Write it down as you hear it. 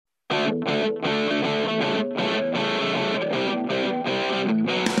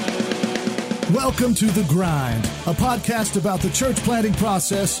Welcome to The Grind, a podcast about the church planting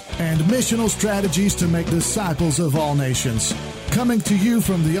process and missional strategies to make disciples of all nations. Coming to you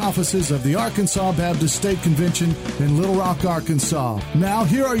from the offices of the Arkansas Baptist State Convention in Little Rock, Arkansas. Now,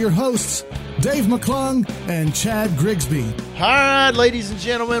 here are your hosts, Dave McClung and Chad Grigsby. All right, ladies and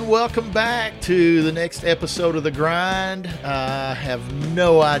gentlemen, welcome back to the next episode of The Grind. I have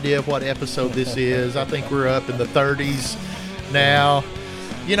no idea what episode this is. I think we're up in the 30s now.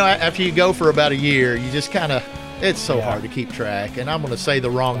 You know, after you go for about a year, you just kind of, it's so hard to keep track. And I'm going to say the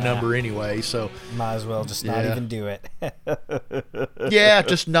wrong number anyway, so. Might as well just not even do it. Yeah,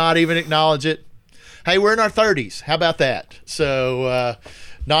 just not even acknowledge it. Hey, we're in our 30s. How about that? So,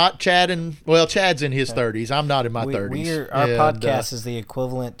 not Chad Chad's in his 30s. I'm not in my 30s. Our podcast is the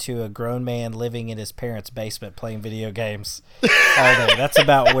equivalent to a grown man living in his parents' basement playing video games all day. That's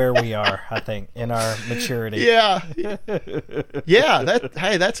about where we are, I think, in our maturity. Yeah.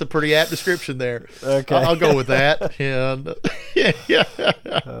 Yeah, that's a pretty apt description there. Okay. I'll go with that. And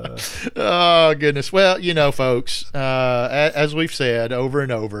oh, goodness. Well, you know, folks, as we've said over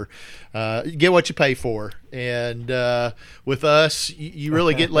and over, you get what you pay for. And with us, you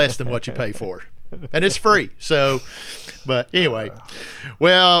really get less than what you pay for. And it's free. So, but anyway,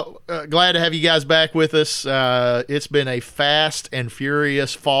 well, glad to have you guys back with us. It's been a fast and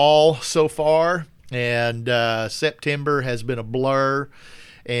furious fall so far. And September has been a blur.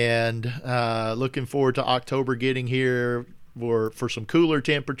 And looking forward to October getting here for some cooler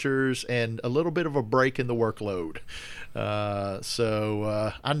temperatures and a little bit of a break in the workload.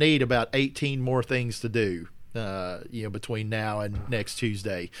 So I need about 18 more things to do, between now and next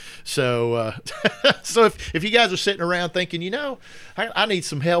Tuesday. So, so if you guys are sitting around thinking, I need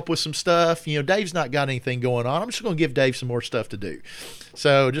some help with some stuff, Dave's not got anything going on, I'm just going to give Dave some more stuff to do.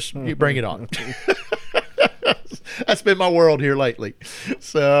 So just bring it on. That's been my world here lately.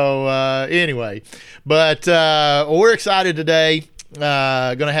 So anyway, but we're excited today.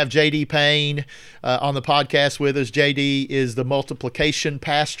 Going to have J.D. Payne on the podcast with us. J.D. is the multiplication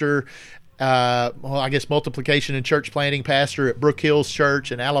pastor, multiplication and church planting pastor at Brook Hills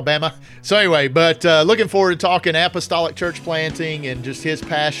Church in Alabama. So anyway, but looking forward to talking apostolic church planting and just his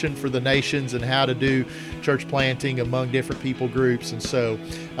passion for the nations and how to do church planting among different people groups. And so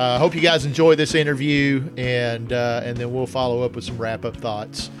I hope you guys enjoy this interview, and then we'll follow up with some wrap-up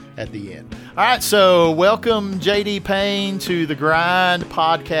thoughts at the end. All right, so welcome J.D. Payne to the Grind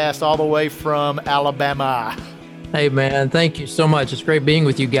podcast all the way from Alabama. Hey, man, thank you so much. It's great being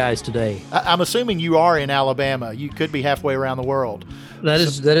with you guys today. I'm assuming you are in Alabama. You could be halfway around the world. That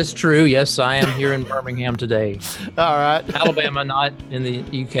is true. Yes, I am here in Birmingham today. All right. Alabama, not in the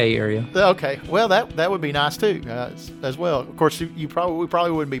UK area. Okay. Well, that would be nice too, as well. Of course, we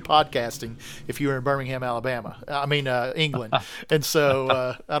probably wouldn't be podcasting if you were in Birmingham, Alabama. I mean, England. And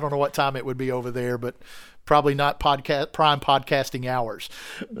so I don't know what time it would be over there, but probably not prime podcasting hours.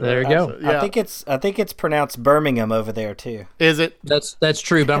 There you go. So, yeah. I think it's pronounced Birmingham over there too. Is it? That's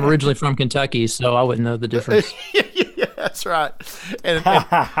true, but I'm originally from Kentucky, so I wouldn't know the difference. Yeah, that's right. And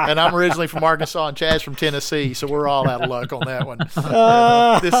I'm originally from Arkansas, and Chad's from Tennessee, so we're all out of luck on that one.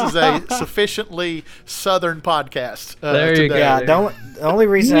 This is a sufficiently southern podcast. There you today. Yeah, the only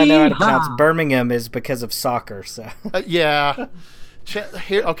reason I know how to pronounce Birmingham is because of soccer. So yeah.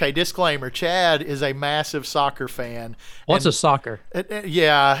 Okay, disclaimer. Chad is a massive soccer fan. What's a soccer?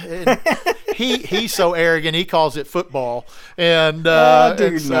 Yeah. He's so arrogant, he calls it football. And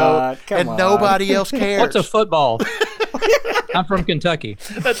nobody else cares. What's a football? I'm from Kentucky.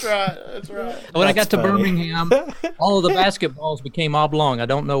 That's right. When I got to Birmingham, all of the basketballs became oblong. I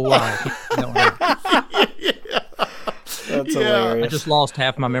don't know why. That's hilarious. I just lost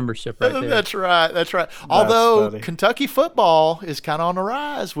half my membership right there. That's right. Although Kentucky football is kind of on the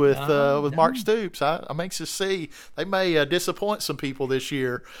rise with Mark Stoops. I'm anxious to see. They may disappoint some people this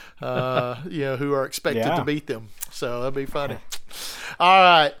year, who are expected to beat them. So that'll be funny. All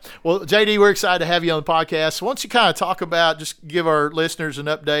right. Well, JD, we're excited to have you on the podcast. So once you kind of talk about, just give our listeners an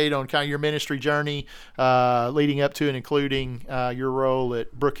update on kind of your ministry journey leading up to and including your role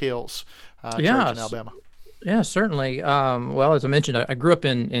at Brook Hills Church in Alabama. Yeah, certainly. Well, as I mentioned, I grew up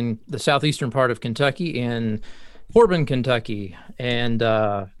in the southeastern part of Kentucky, in Corbin, Kentucky, and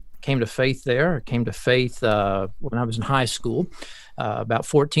came to faith there. Came to faith when I was in high school, about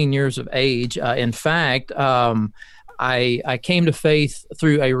 14 years of age. In fact, I came to faith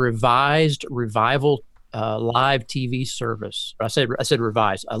through a revised revival live TV service. I said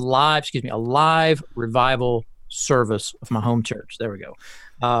revised, a live revival service of my home church. There we go.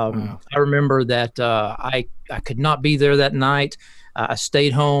 Wow. I remember that I could not be there that night. I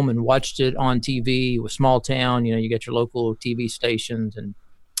stayed home and watched it on TV. It was small town, you get your local TV stations,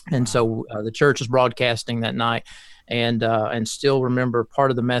 and so the church was broadcasting that night, and still remember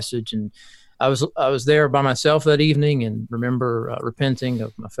part of the message. And I was there by myself that evening, and remember repenting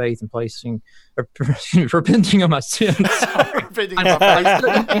of my faith and repenting of my sins. Repenting of my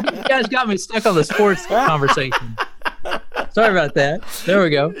faith. You guys got me stuck on the sports conversation. Sorry about that. There we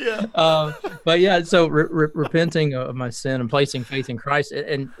go. Yeah. But yeah, so repenting of my sin and placing faith in Christ,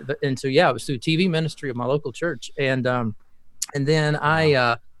 and so yeah, it was through TV ministry of my local church, and then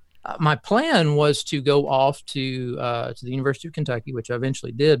my plan was to go off to the University of Kentucky, which I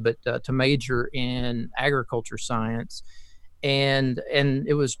eventually did, but to major in agriculture science, and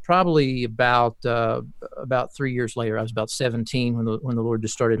it was probably about 3 years later. I was about 17 when the Lord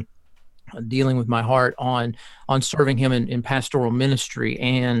just started dealing with my heart on serving Him in pastoral ministry,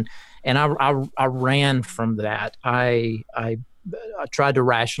 and I ran from that. I tried to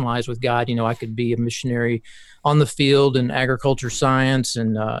rationalize with God, I could be a missionary on the field in agriculture science,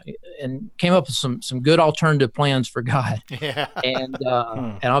 and came up with some good alternative plans for God. Yeah. And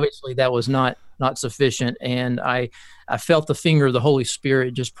obviously that was not sufficient. And I felt the finger of the Holy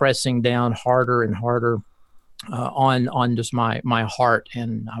Spirit just pressing down harder and harder on just my heart.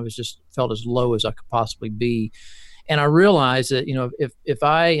 And I was just felt as low as I could possibly be. And I realized that, if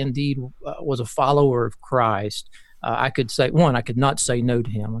I indeed was a follower of Christ, I could not say no to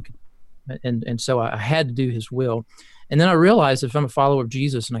Him. And so I had to do His will. And then I realized if I'm a follower of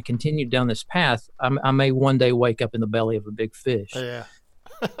Jesus and I continued down this path, I may one day wake up in the belly of a big fish. Yeah.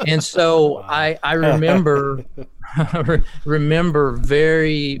 And so I remember remember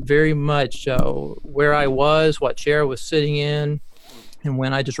very, very much where I was, what chair I was sitting in, and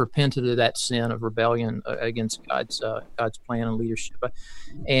when I just repented of that sin of rebellion against God's plan and leadership.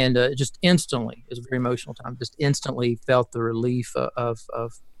 And just instantly, it was a very emotional time, just instantly felt the relief of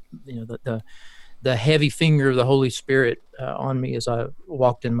the heavy finger of the Holy Spirit on me as I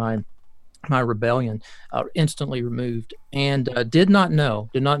walked in my rebellion, instantly removed, and did not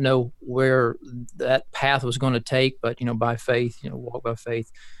know where that path was going to take, but by faith, walk by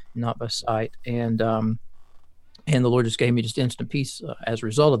faith, not by sight, and the Lord just gave me just instant peace as a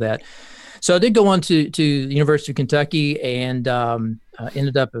result of that. So I did go on to the University of Kentucky, and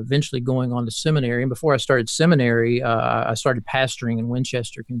ended up eventually going on to seminary. And before I started seminary, I started pastoring in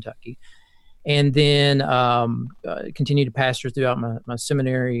Winchester, Kentucky. And then continued to pastor throughout my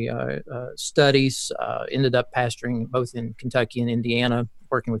seminary studies. Ended up pastoring both in Kentucky and Indiana,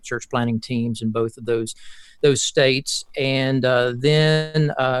 working with church planting teams in both of those states. And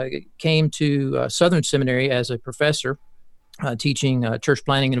then came to Southern Seminary as a professor, teaching church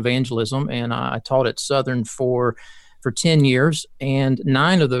planting and evangelism. And I taught at Southern for 10 years. And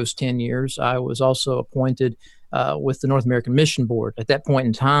 9 of those 10 years, I was also appointed with the North American Mission Board. At that point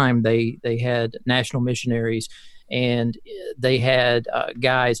in time, they had national missionaries, and they had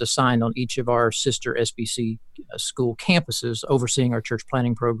guys assigned on each of our sister SBC school campuses, overseeing our church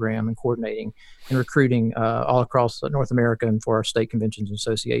planting program and coordinating and recruiting all across North America and for our state conventions and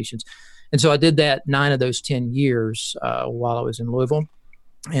associations. And so I did that 9 of those 10 years while I was in Louisville.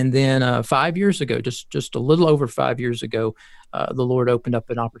 And then 5 years ago, just a little over 5 years ago, the Lord opened up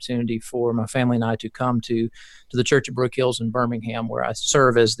an opportunity for my family and I to come to the church at Brook Hills in Birmingham, where I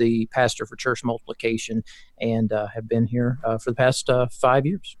serve as the pastor for church multiplication, and have been here for the past 5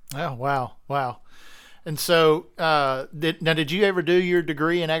 years. Oh, wow. And so did you ever do your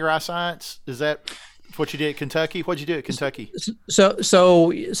degree in agri-science? Is that what you did at Kentucky? What'd you do at Kentucky? So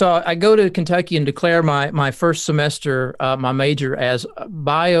I go to Kentucky and declare my first semester, my major as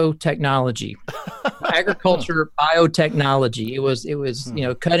biotechnology, agriculture biotechnology. It was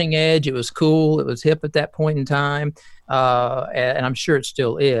cutting edge. It was cool. It was hip at that point in time, and I'm sure it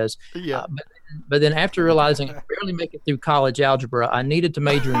still is. Yeah. But then after realizing I barely make it through college algebra, I needed to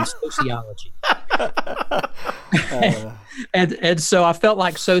major in sociology. And so I felt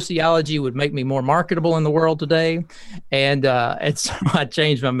like sociology would make me more marketable in the world today. And so I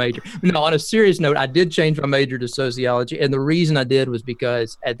changed my major. No, on a serious note, I did change my major to sociology. And the reason I did was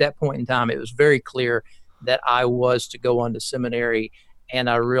because at that point in time, it was very clear that I was to go on to seminary. And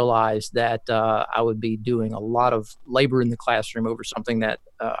I realized that I would be doing a lot of labor in the classroom over something that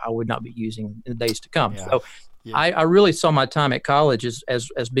I would not be using in the days to come. Yeah. So yeah. I really saw my time at college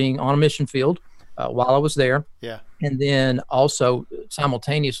as being on a mission field while I was there. Yeah. And then also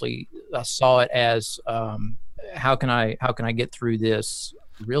simultaneously, I saw it as how can I get through this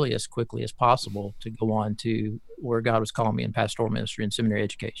really as quickly as possible to go on to where God was calling me in pastoral ministry and seminary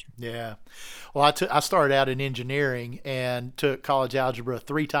education. Yeah. Well, I started out in engineering and took college algebra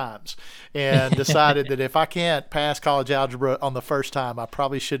 3 times and decided that if I can't pass college algebra on the first time, I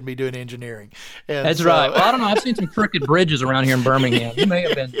probably shouldn't be doing engineering. And That's right. Well, I don't know. I've seen some crooked bridges around here in Birmingham. You may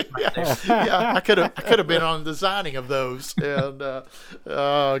have been right there. Yeah, I could have been on the designing of those. And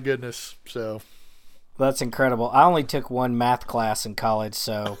oh goodness. So That's incredible. I only took one math class in college,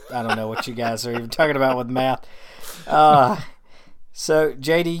 so I don't know what you guys are even talking about with math. So,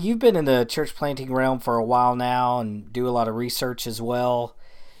 JD, you've been in the church planting realm for a while now and do a lot of research as well.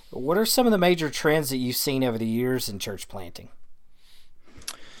 What are some of the major trends that you've seen over the years in church planting?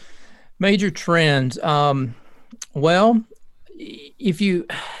 Major trends. Well, if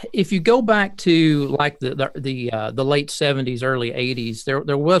you go back to like the late 70s, early 80s,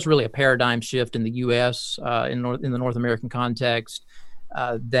 there was really a paradigm shift in the U.S. In the North American context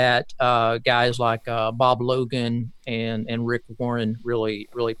that guys like Bob Logan and Rick Warren really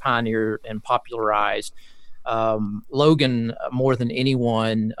pioneered and popularized. Logan, more than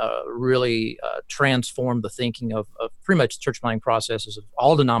anyone, really transformed the thinking of pretty much church planting processes of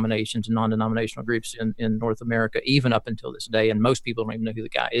all denominations and non-denominational groups in North America, even up until this day. And most people don't even know who the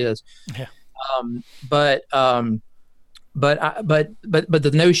guy is. Yeah. But the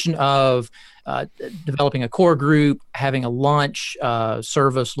notion of developing a core group, having a launch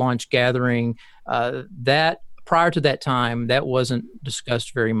service, launch gathering, that prior to that time, that wasn't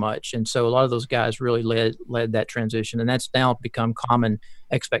discussed very much. And so a lot of those guys really led that transition. And that's now become common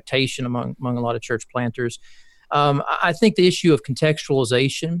expectation among a lot of church planters. I think the issue of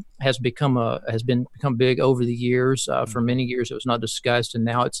contextualization has become big over the years. For many years, it was not discussed, and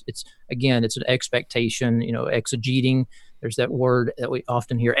now it's an expectation. Exegeting. There's that word that we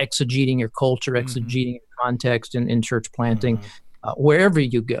often hear: exegeting your culture, exegeting your context in church planting, wherever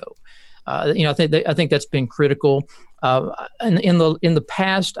you go. I think that's been critical. In the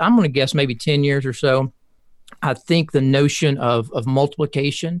past, I'm going to guess maybe 10 years or so, I think the notion of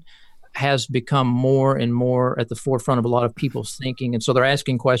multiplication has become more and more at the forefront of a lot of people's thinking. And so they're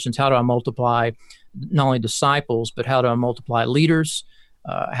asking questions: how do I multiply not only disciples, but how do I multiply leaders?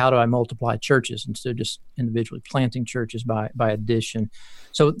 How do I multiply churches instead of just individually planting churches by addition?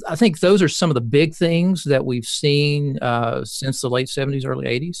 So I think those are some of the big things that we've seen since the late 70s, early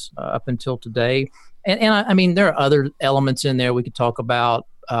 80s up until today. And I mean, there are other elements in there we could talk about,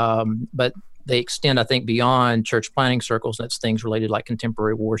 but they extend, I think, beyond church planting circles. That's things related like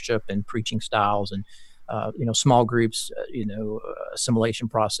contemporary worship and preaching styles and small groups, assimilation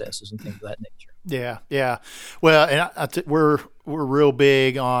processes and things of that nature. Yeah. Well, and we're real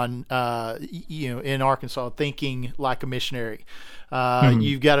big on in Arkansas thinking like a missionary.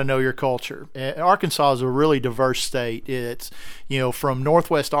 You've got to know your culture. Arkansas is a really diverse state. It's from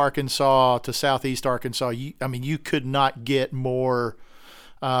Northwest Arkansas to Southeast Arkansas. You could not get more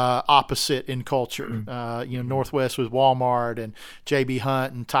opposite in culture. Northwest was Walmart and J.B.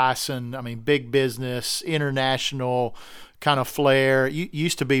 Hunt and Tyson. Big business, international kind of flair.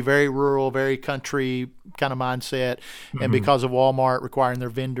 Used to be very rural, very country kind of mindset. And because of Walmart requiring their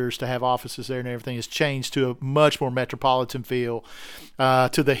vendors to have offices there and everything, has changed to a much more metropolitan feel.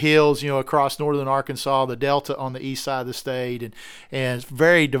 To the hills, across northern Arkansas, the Delta on the east side of the state, and it's a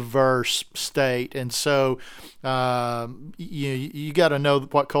very diverse state. And so you got to know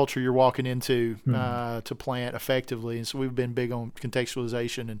what culture you're walking into to plant effectively. And so we've been big on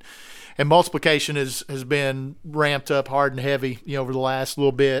contextualization, and multiplication has been ramped up hard and heavy over the last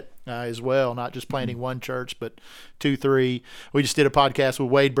little bit as well, not just planting one church, but 2, 3. We just did a podcast with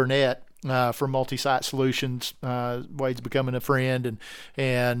Wade Burnett from Multi-Site Solutions. Wade's becoming a friend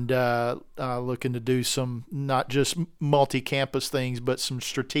and looking to do some not just multi-campus things, but some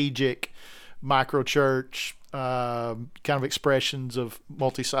strategic micro-church kind of expressions of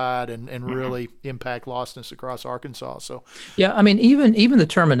multi-site and really impact lostness across Arkansas. So yeah, even the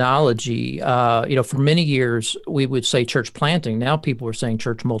terminology, for many years we would say church planting. Now people are saying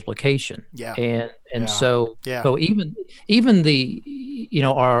church multiplication. Yeah. So even the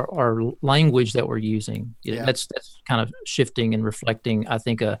our language that we're using, that's kind of shifting and reflecting, I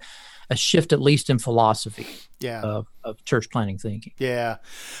think, a shift, at least in philosophy of church planting thinking. Yeah.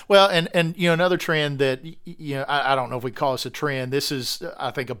 Well, and another trend that, I don't know if we call this a trend. This is,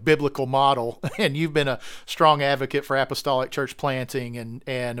 I think, a biblical model. And you've been a strong advocate for apostolic church planting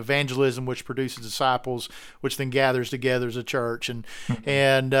and evangelism, which produces disciples, which then gathers together as a church. And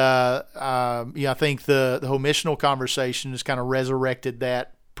I think the whole missional conversation has kind of resurrected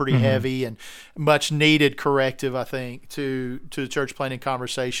that pretty heavy and much needed corrective, I think, to the church planting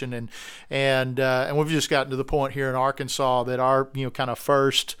conversation. And we've just gotten to the point here in Arkansas that our, kind of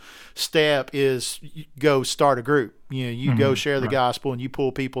first step is go start a group. You go share the gospel and you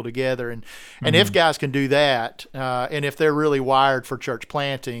pull people together. And if guys can do that, and if they're really wired for church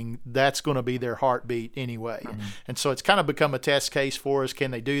planting, that's going to be their heartbeat anyway. And so it's kind of become a test case for us.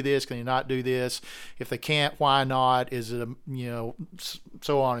 Can they do this? Can they not do this? If they can't, why not? Is it,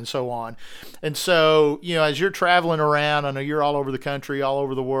 so on and so on. And so, as you're traveling around, I know you're all over the country, all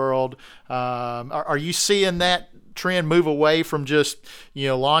over the world. Are you seeing that trend move away from just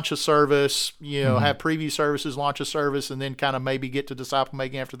launch a service, have preview services, launch a service, and then kind of maybe get to disciple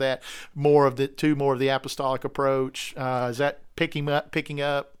making after that, more of the apostolic approach? Is that picking up?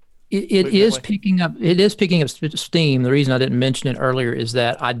 It is picking up. It is picking up steam. The reason I didn't mention it earlier is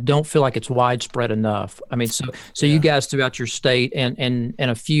that I don't feel like it's widespread enough. I mean, so you guys throughout your state and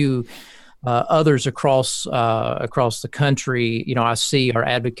a few others across the country, I see are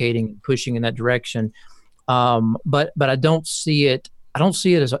advocating and pushing in that direction. But I don't see it. I don't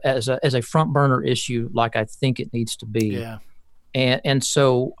see it as a front burner issue like I think it needs to be. Yeah. And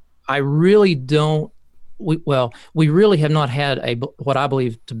so I really don't. We really have not had what I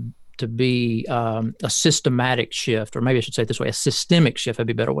believe to be a systematic shift, or maybe I should say it this way: a systemic shift. That'd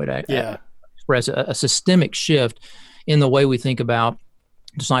be a better way to express it. A systemic shift in the way we think about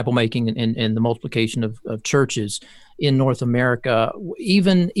disciple making and the multiplication of churches in North America.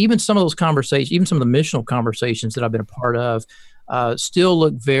 Even some of those conversations, even some of the missional conversations that I've been a part of, still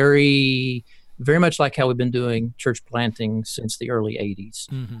look very, very much like how we've been doing church planting since the early '80s.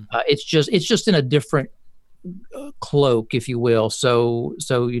 It's just in a different cloak, if you will. So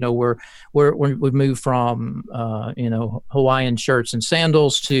we've moved from Hawaiian shirts and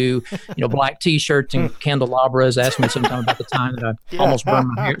sandals to black T-shirts and candelabras. Ask me sometime about the time that I almost burned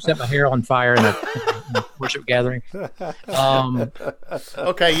set my hair on fire in a worship gathering.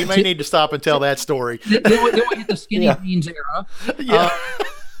 Okay, you may need to stop and tell that story. Then we hit the skinny jeans era.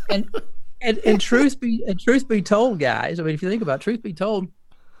 And truth be told, guys, I mean, if you think about it, truth be told,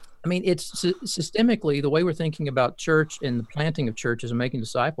 I mean, it's systemically the way we're thinking about church and the planting of churches and making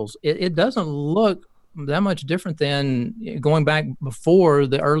disciples. It doesn't look that much different than going back before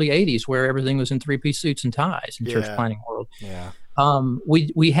the early '80s, where everything was in three-piece suits and ties in church planting world. Yeah.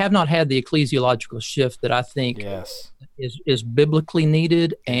 We have not had the ecclesiological shift that I think is biblically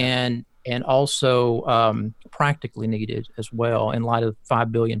needed and also practically needed as well, in light of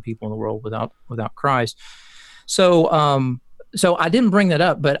 5 billion people in the world without Christ. So I didn't bring that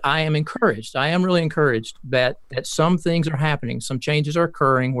up, but I am encouraged. I am really encouraged that some things are happening, some changes are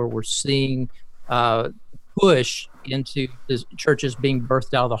occurring where we're seeing push into the churches being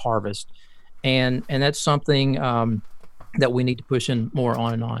birthed out of the harvest, and that's something that we need to push in more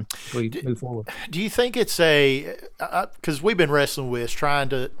on and on as we move forward. Do you think it's because we've been wrestling with trying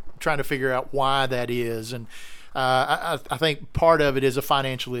to figure out why that is, and I think part of it is a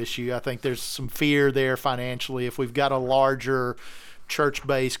financial issue. I think there's some fear there financially. If we've got a larger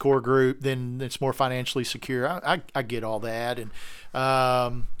church-based core group, then it's more financially secure. I get all that,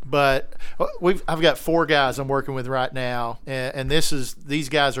 but I've got 4 guys I'm working with right now, and these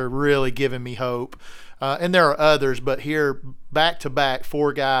guys are really giving me hope. And there are others, but here back to back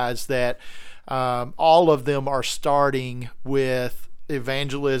 4 guys that all of them are starting with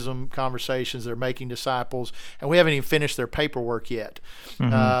evangelism conversations. They're making disciples, and we haven't even finished their paperwork yet.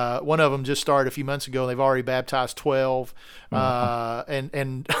 One of them just started a few months ago, and they've already baptized 12, and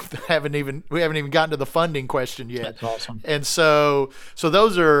we haven't even gotten to the funding question yet. That's awesome. And so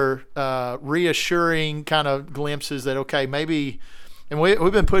those are reassuring kind of glimpses that maybe, and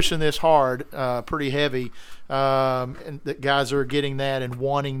we've been pushing this hard, pretty heavy, and that guys are getting that and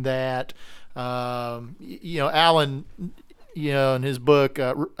wanting that. Alan, in his book,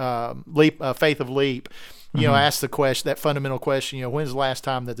 Faith of Leap, asked the question, that fundamental question, when's the last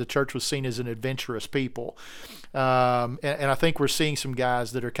time that the church was seen as an adventurous people? And I think we're seeing some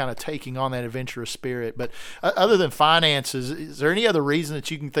guys that are kind of taking on that adventurous spirit. But other than finances, is there any other reason that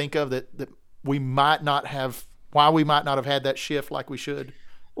you can think of that we might not have, why we might not have had that shift like we should?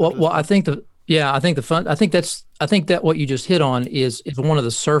 Well, I think that what you just hit on is one of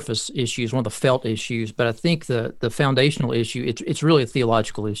the surface issues, one of the felt issues, but I think the foundational issue, it's really a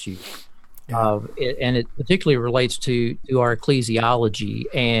theological issue. And it particularly relates to our ecclesiology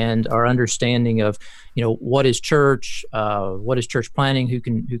and our understanding of, what is church planting, who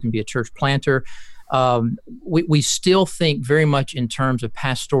can be a church planter. We still think very much in terms of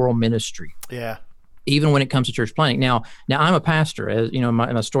pastoral ministry. Yeah. Even when it comes to church planting. Now I'm a pastor. As you know, in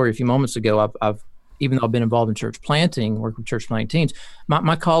my story a few moments ago, I've even though I've been involved in church planting, work with church planting teams,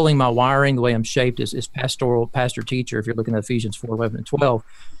 my calling, my wiring, the way I'm shaped is pastoral, pastor, teacher, if you're looking at Ephesians 4, 11, and 12.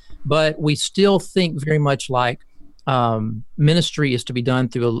 But we still think very much like ministry is to be done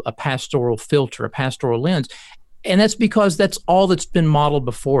through a pastoral filter, a pastoral lens. And that's because that's all that's been modeled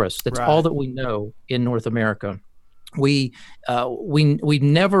before us. That's all that we know in North America. We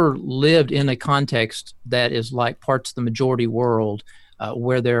never lived in a context that is like parts of the majority world,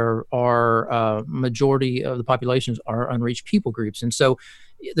 where there are majority of the populations are unreached people groups. And so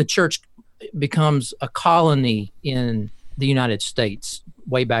the church becomes a colony in the United States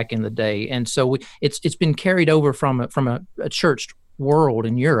way back in the day. And so it's been carried over from a church world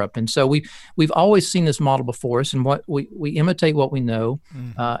in Europe. And so we've always seen this model before us, and what we imitate what we know,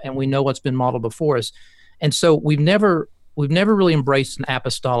 and we know what's been modeled before us. And so we've never really embraced an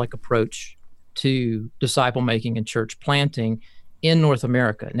apostolic approach to disciple making and church planting in North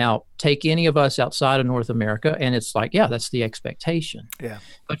America. Now, take any of us outside of North America, and it's like, yeah, that's the expectation. Yeah.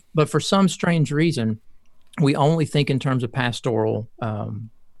 But for some strange reason, we only think in terms of pastoral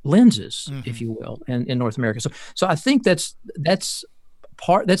lenses, if you will, in North America. So I think that's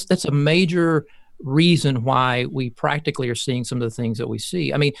a major reason why we practically are seeing some of the things that we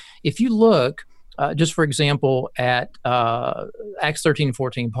see. I mean, if you look, just for example, at Acts 13 and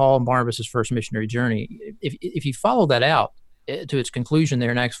 14, Paul and Barnabas' first missionary journey, if you follow that out to its conclusion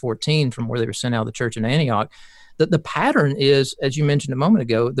there in Acts 14, from where they were sent out of the church in Antioch, the pattern is, as you mentioned a moment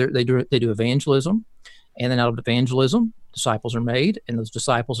ago, they do evangelism, and then out of evangelism, disciples are made, and those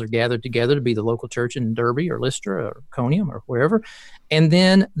disciples are gathered together to be the local church in Derby or Lystra or Iconium or wherever, and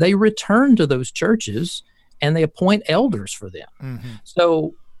then they return to those churches and they appoint elders for them.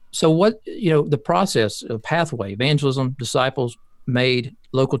 So what, the process of pathway, evangelism, disciples made,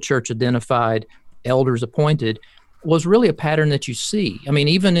 local church identified, elders appointed, was really a pattern that you see. I mean,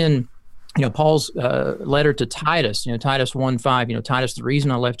 even in Paul's letter to Titus, Titus 1:5, Titus, the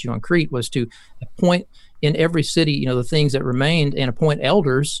reason I left you on Crete was to appoint in every city, the things that remained, and appoint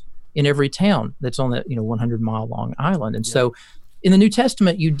elders in every town that's on that 100-mile long island. And so in the New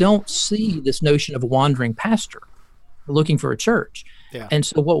Testament, you don't see this notion of a wandering pastor looking for a church. Yeah. And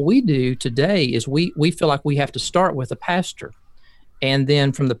so what we do today is we feel like we have to start with a pastor. And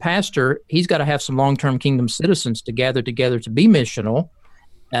then from the pastor, he's got to have some long-term kingdom citizens to gather together to be missional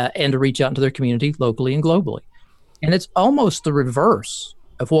and to reach out into their community locally and globally. And it's almost the reverse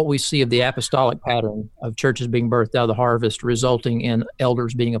of what we see of the apostolic pattern of churches being birthed out of the harvest, resulting in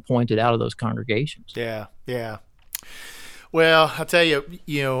elders being appointed out of those congregations. Yeah. Well, I tell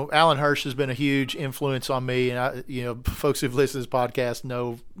you, Alan Hirsch has been a huge influence on me, and folks who've listened to this podcast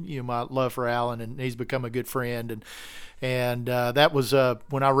know, my love for Alan, and he's become a good friend. And that was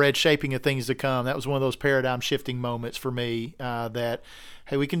when I read Shaping of Things to Come. That was one of those paradigm shifting moments for me. That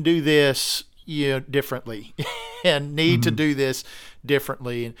hey, we can do this, differently, and need to do this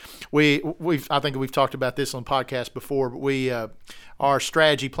differently. And I think we've talked about this on podcasts before, but our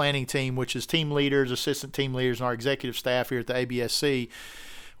strategy planning team, which is team leaders, assistant team leaders, and our executive staff here at the ABSC,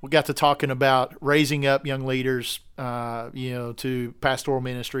 we got to talking about raising up young leaders, to pastoral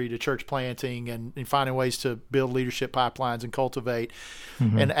ministry, to church planting, and finding ways to build leadership pipelines and cultivate.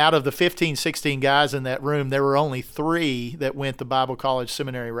 And out of the 15, 16 guys in that room, there were only 3 that went the Bible college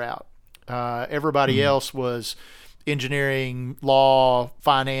seminary route. Everybody else was engineering, law,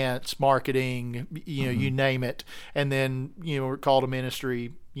 finance, marketing, you name it. And then, were called to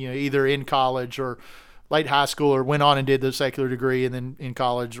ministry, either in college or late high school, or went on and did the secular degree, and then in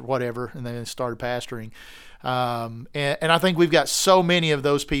college or whatever, and then started pastoring. And I think we've got so many of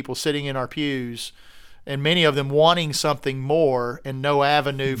those people sitting in our pews, and many of them wanting something more and no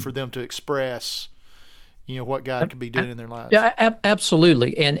avenue for them to express, what God could be doing in their lives. Yeah,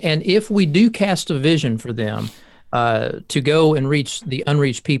 absolutely. And if we do cast a vision for them to go and reach the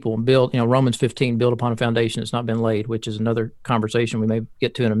unreached people and build, Romans 15, build upon a foundation that's not been laid, which is another conversation we may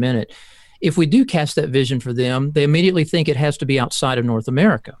get to in a minute. If we do cast that vision for them, they immediately think it has to be outside of North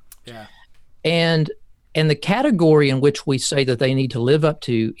America. Yeah. And the category in which we say that they need to live up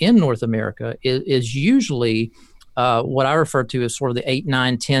to in North America is usually what I refer to as sort of the 8,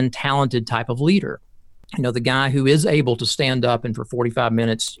 9, 10 talented type of leader. The guy who is able to stand up and for 45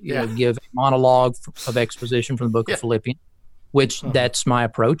 minutes give a monologue of exposition from the book of Philippians, which that's my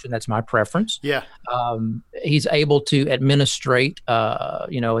approach and that's my preference. Yeah. He's able to administrate, a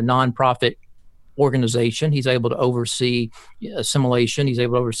nonprofit organization. He's able to oversee assimilation. He's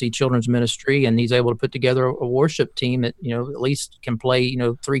able to oversee children's ministry, and he's able to put together a worship team that, at least can play,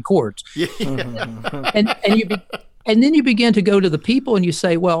 3 chords. Yeah. And then you begin to go to the people and you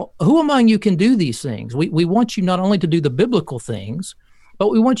say, well, who among you can do these things? We want you not only to do the biblical things, but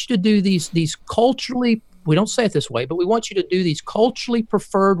we want you to do these culturally, we don't say it this way, but we want you to do these culturally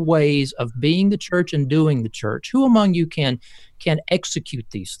preferred ways of being the church and doing the church. Who among you can execute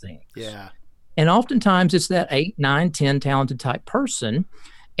these things? Yeah. And oftentimes it's that 8, 9, 10 talented type person,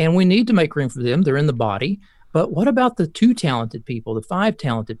 and we need to make room for them. They're in the body. But what about the 2 talented people, the 5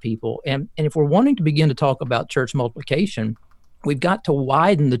 talented people? And if we're wanting to begin to talk about church multiplication, we've got to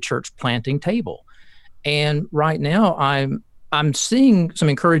widen the church planting table. And right now I'm seeing some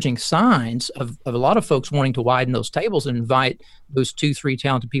encouraging signs of a lot of folks wanting to widen those tables and invite those 2, 3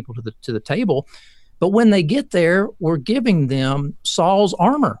 talented people to the table. But when they get there, we're giving them Saul's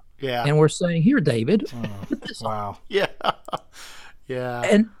armor. Yeah. And we're saying, here, David. Wow. Yeah.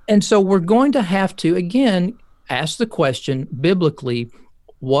 Yeah. And so we're going to have to, again, ask the question biblically,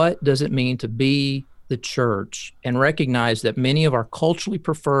 what does it mean to be the church? And recognize that many of our culturally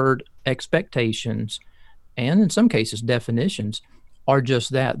preferred expectations, and in some cases definitions, are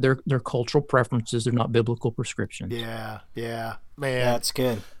just that. They're cultural preferences. They're not biblical prescriptions. Yeah. Yeah. Man. That's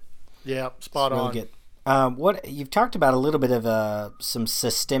good. Yeah. Spot Really on. good. What you've talked about a little bit of some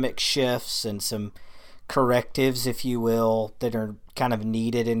systemic shifts and some correctives, if you will, that are kind of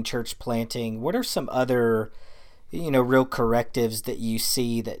needed in church planting. What are some other, real correctives that you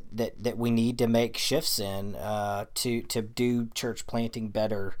see that we need to make shifts in to do church planting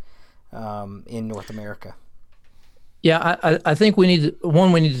better in North America? Yeah, I think we need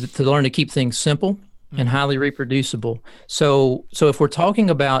to learn to keep things simple and highly reproducible. So if we're talking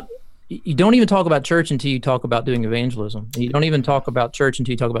about, you don't even talk about church until you talk about doing evangelism. You don't even talk about church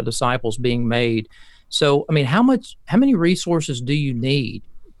until you talk about disciples being made. So, I mean, how many resources do you need,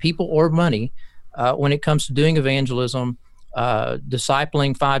 people or money, when it comes to doing evangelism,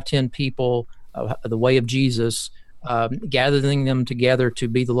 discipling 5, 10 people, the way of Jesus, gathering them together to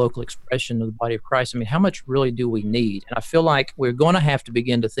be the local expression of the body of Christ? I mean, how much really do we need? And I feel like we're going to have to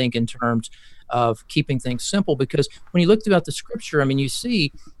begin to think in terms of keeping things simple, because when you look throughout the scripture, I mean, you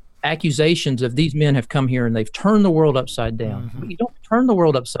see accusations of these men have come here and they've turned the world upside down. You don't turn the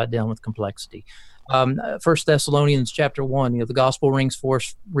world upside down with complexity. 1 Thessalonians chapter 1, the gospel rings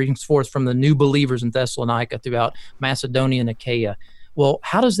forth from the new believers in Thessalonica throughout Macedonia and Achaia. Well,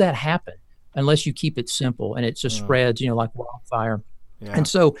 how does that happen unless you keep it simple and it just spreads, like wildfire? Yeah. And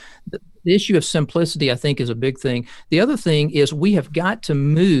so the issue of simplicity, I think, is a big thing. The other thing is we have got to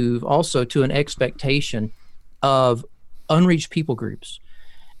move also to an expectation of unreached people groups.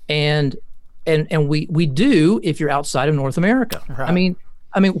 And we do if you're outside of North America. Right.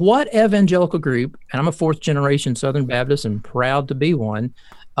 I mean, what evangelical group, and I'm a 4th generation Southern Baptist and proud to be one,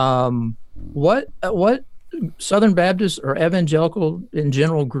 what Southern Baptist or evangelical in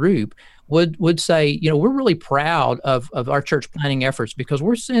general group would say, we're really proud of our church planting efforts because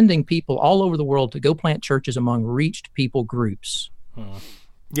we're sending people all over the world to go plant churches among reached people groups.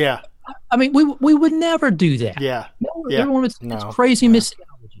 Yeah. I mean, we would never do that. Yeah. Everyone would say it's crazy missiology.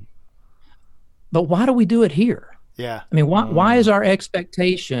 But why do we do it here? Yeah. I mean, why is our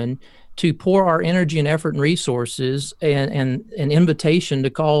expectation to pour our energy and effort and resources and an invitation to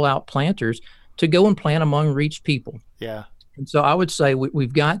call out planters to go and plant among reached people? Yeah. And so I would say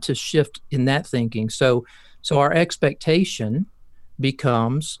we've got to shift in that thinking. So our expectation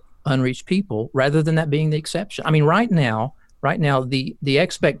becomes unreached people rather than that being the exception. I mean, right now, the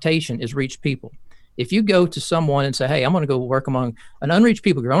expectation is reached people. If you go to someone and say, hey, I'm going to go work among an unreached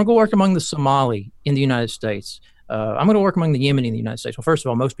people group, I'm going to go work among the Somali in the United States, I'm going to work among the Yemeni in the United States. Well, first of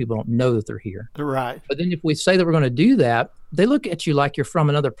all, most people don't know that they're here. Right. But then if we say that we're going to do that, they look at you like you're from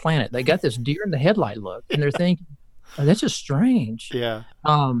another planet. They got this deer in the headlight look, and they're thinking, oh, that's just strange. Yeah.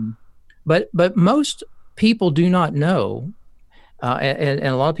 But most people do not know, and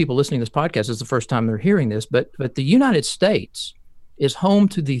a lot of people listening to this podcast is the first time they're hearing this, but the United States is home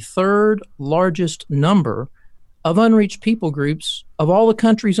to the 3rd largest number of unreached people groups of all the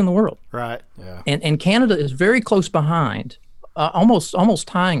countries in the world. Right. Yeah. And Canada is very close behind, almost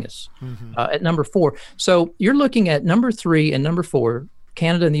tying us at number 4. So you're looking at number 3 and number 4,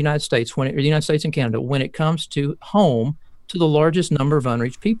 Canada and the United States, or the United States and Canada, when it comes to home to the largest number of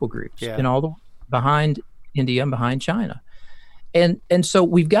unreached people groups, and all the behind India and behind China. And so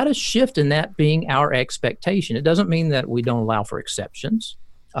we've got to shift in that being our expectation. It doesn't mean that we don't allow for exceptions,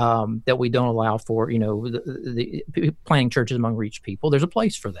 that we don't allow for, the planting churches among reached people. There's a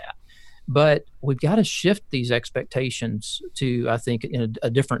place for that. But we've got to shift these expectations to, I think, in a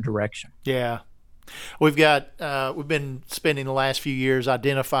different direction. Yeah. We've been spending the last few years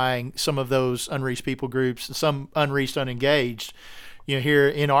identifying some of those unreached people groups, some unreached, unengaged, here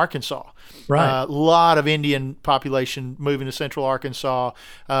in Arkansas. Right. A lot of Indian population moving to central Arkansas,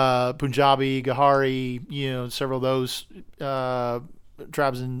 Punjabi, Gahari, several of those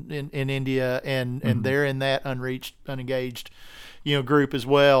tribes in India, and they're in that unreached, unengaged, group as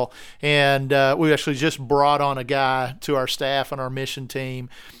well. And we actually just brought on a guy to our staff on our mission team,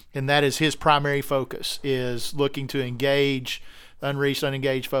 and that is his primary focus, is looking to engage unreached,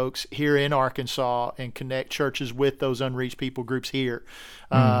 unengaged folks here in Arkansas and connect churches with those unreached people groups here,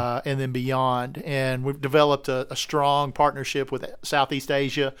 and then beyond. And we've developed a strong partnership with Southeast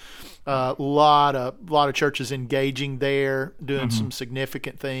Asia. A lot of churches engaging there, doing some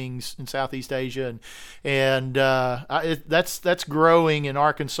significant things in Southeast Asia, and that's growing in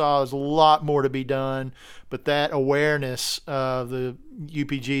Arkansas. There's a lot more to be done, but that awareness of the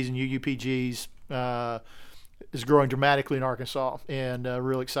UPGs and UUPGs is growing dramatically in Arkansas, and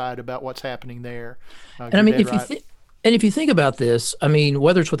real excited about what's happening there. And I mean, if you think about this, I mean,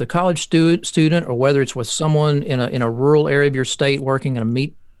 whether it's with a college student or whether it's with someone in a rural area of your state working in a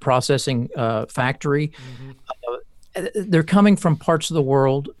meat processing factory, they're coming from parts of the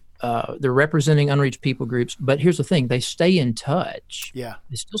world. They're representing unreached people groups. But here's the thing: they stay in touch. Yeah,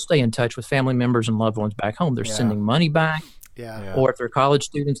 they still stay in touch with family members and loved ones back home. They're sending money back. Yeah. Or if they're college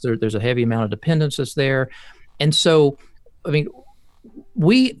students, there's a heavy amount of dependence that's there. And so, I mean,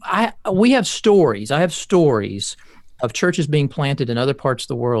 we have stories. I have stories of churches being planted in other parts of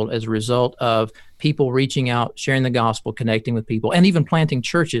the world as a result of people reaching out, sharing the gospel, connecting with people, and even planting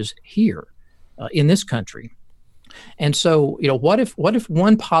churches here in this country. And so, what if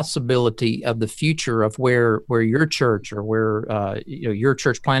one possibility of the future of where your church or where your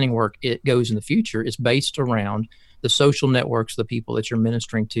church planting work it goes in the future is based around the social networks, the people that you're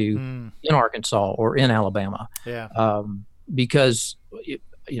ministering to in Arkansas or in Alabama. Yeah. Because, I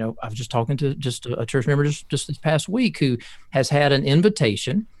was just talking to a church member just this past week who has had an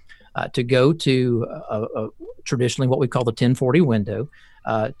invitation to go to traditionally what we call the 1040 window,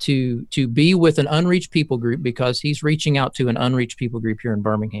 to be with an unreached people group, because he's reaching out to an unreached people group here in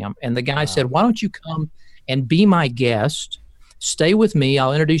Birmingham. And the guy said, "Why don't you come and be my guest? Stay with me.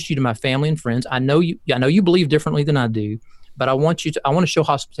 I'll introduce you to my family and friends. I know you believe differently than I do, but I want to show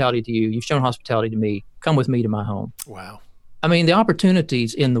hospitality to you. You've shown hospitality to me. Come with me to my home." Wow. I mean, the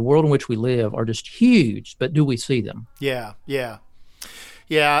opportunities in the world in which we live are just huge, but do we see them? Yeah.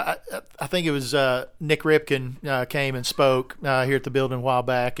 I think it was Nick Ripken came and spoke here at the building a while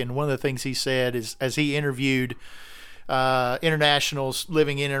back, and one of the things he said is, as he interviewed internationals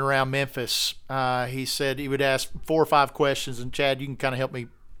living in and around Memphis, he said he would ask 4 or 5 questions, and Chad, you can kind of help me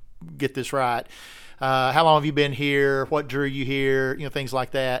get this right. How long have you been here? What drew you here? Things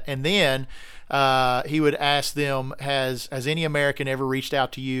like that. And then he would ask them, has any American ever reached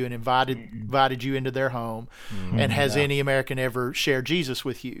out to you and invited you into their home? And has any American ever shared Jesus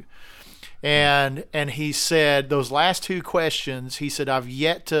with you? And he said those last 2 questions, he said, I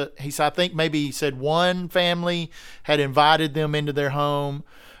think maybe he said one family had invited them into their home.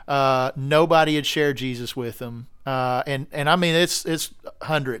 Nobody had shared Jesus with them. And I mean, it's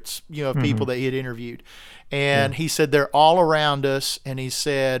hundreds, of people that he had interviewed. And he said, they're all around us. And he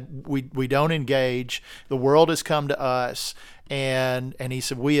said, we don't engage. The world has come to us. And he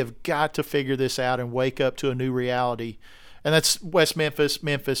said, we have got to figure this out and wake up to a new reality. And that's West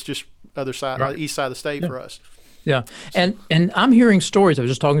Memphis, just other side, east side of the state for us. Yeah. And I'm hearing stories. I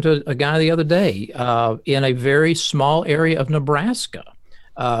was just talking to a guy the other day in a very small area of Nebraska.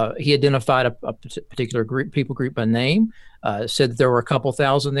 He identified a particular people group by name, said that there were a couple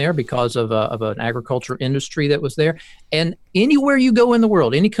thousand there because of an agriculture industry that was there. And anywhere you go in the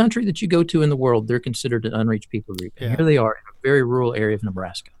world, any country that you go to in the world, they're considered an unreached people group. And here they are in a very rural area of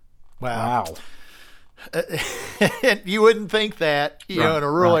Nebraska. Wow. You wouldn't think that, in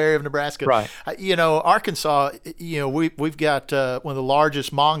a rural area of Nebraska. Right. Arkansas, we've got one of the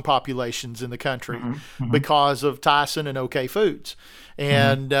largest Hmong populations in the country because of Tyson and OK Foods.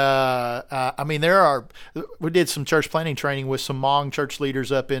 And I mean, we did some church planting training with some Hmong church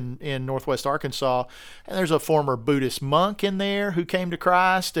leaders up in Northwest Arkansas, and there's a former Buddhist monk in there who came to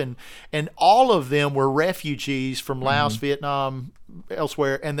Christ, and all of them were refugees from Laos, Vietnam,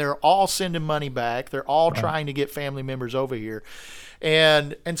 elsewhere, and they're all sending money back. They're all trying to get family members over here.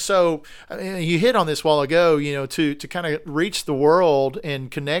 And so you hit on this a while ago, to kind of reach the world and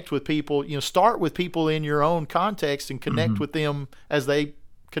connect with people, start with people in your own context and connect with them as they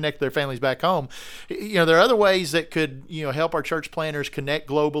connect their families back home. There are other ways that could, help our church planners connect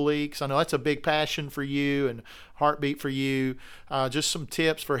globally, because I know that's a big passion for you and heartbeat for you. Just some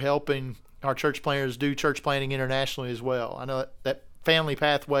tips for helping our church planners do church planting internationally as well. I know that family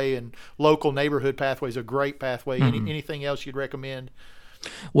pathway and local neighborhood pathway is a great pathway. Anything else you'd recommend?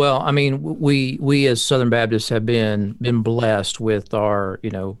 Well, I mean, we as Southern Baptists have been blessed with our,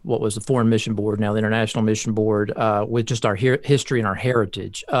 what was the Foreign Mission Board, now the International Mission Board, with just our history and our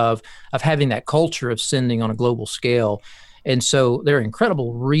heritage of having that culture of sending on a global scale, and so there are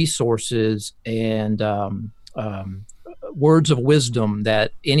incredible resources and words of wisdom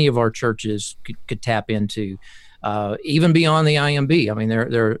that any of our churches could tap into. Even beyond the IMB. I mean,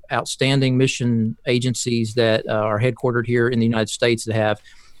 there are outstanding mission agencies that are headquartered here in the United States that have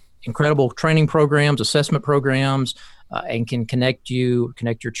incredible training programs, assessment programs, and can connect your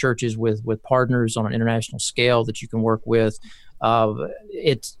churches with partners on an international scale that you can work with. We're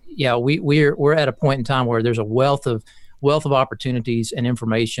at a point in time where there's a wealth of opportunities and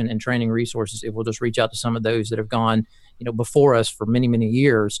information and training resources if we'll just reach out to some of those that have gone before us for many, many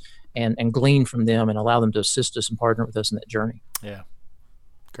years and glean from them and allow them to assist us and partner with us in that journey. Yeah.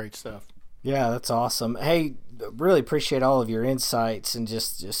 Great stuff. Yeah, that's awesome. Hey, really appreciate all of your insights and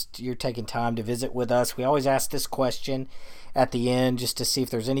just you're taking time to visit with us. We always ask this question at the end just to see if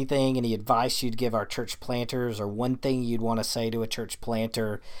there's any advice you'd give our church planters or one thing you'd want to say to a church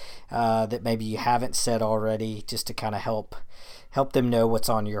planter that maybe you haven't said already, just to kind of help them know what's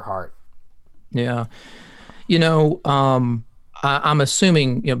on your heart. Yeah. I'm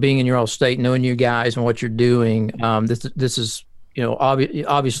assuming, being in your own state, knowing you guys and what you're doing, this is,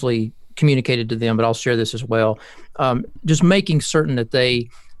 obviously communicated to them, but I'll share this as well. Just making certain that they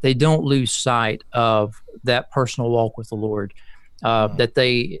don't lose sight of that personal walk with the Lord, that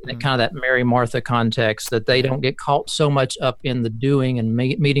kind of that Mary Martha context, that they don't get caught so much up in the doing and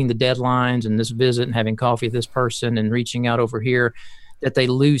meeting the deadlines and this visit and having coffee with this person and reaching out over here, that they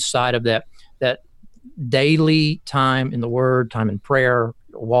lose sight of that daily time in the Word, time in prayer,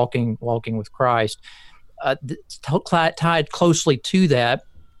 walking with Christ. Tied closely to that,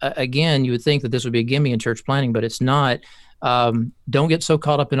 again, you would think that this would be a gimme in church planting, but it's not. Don't get so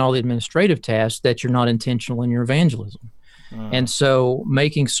caught up in all the administrative tasks that you're not intentional in your evangelism. And so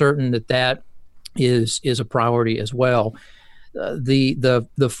making certain that is a priority as well.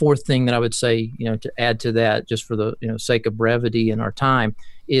 The fourth thing that I would say, to add to that, just for the sake of brevity in our time,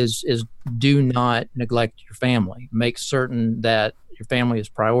 is do not neglect your family. Make certain that your family is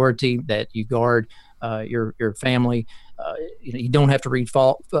priority, that you guard your family. You don't have to read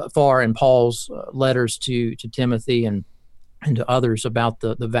far in Paul's letters to Timothy and to others about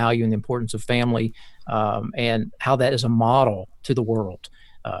the value and the importance of family, and how that is a model to the world.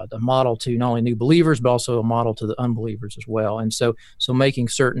 The model to not only new believers, but also a model to the unbelievers as well. And so making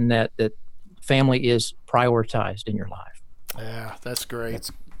certain that family is prioritized in your life. Yeah, that's great.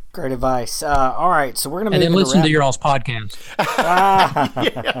 That's great advice. All right, so we're going to move and then listen to your all's podcast.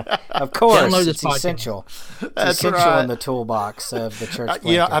 Of course, it's essential. That's essential right. In the toolbox of the church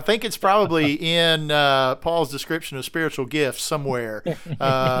planter. I think it's probably in Paul's description of spiritual gifts somewhere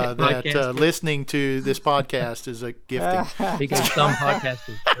that listening to this podcast is a gifting. Because some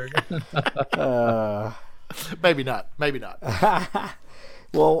podcasters. Maybe not.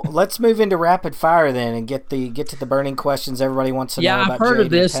 Well, let's move into rapid fire then and get to the burning questions everybody wants to know about. Yeah, I've heard of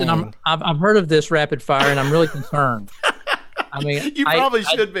this, Payne. and I've heard of this rapid fire, and I'm really concerned. I mean, you probably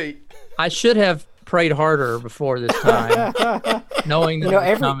should be. I should have prayed harder before this time, knowing that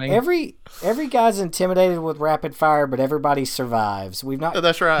it's coming. Every guy's intimidated with rapid fire, but everybody survives.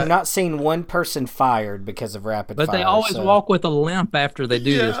 That's right. We've not seen one person fired because of rapid fire. But they always walk with a limp after they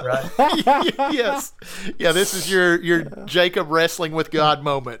do this, right? Yes. Yeah, this is your Jacob wrestling with God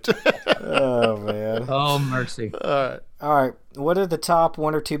moment. Oh, man. Oh, mercy. All right. What are the top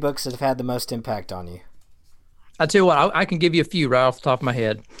one or two books that have had the most impact on you? I tell you what, I can give you a few right off the top of my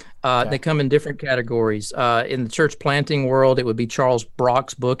head. They come in different categories. In the church planting world, it would be Charles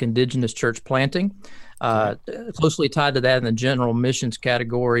Brock's book, Indigenous Church Planting. Closely tied to that in the general missions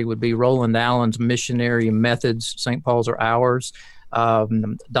category would be Roland Allen's Missionary Methods, St. Paul's or Ours.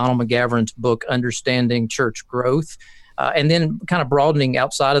 Donald McGavran's book, Understanding Church Growth. And then kind of broadening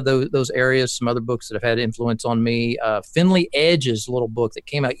outside of those areas, some other books that have had influence on me. Finley Edge's little book that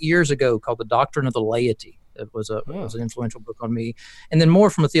came out years ago called The Doctrine of the Laity. It was an influential book on me. And then more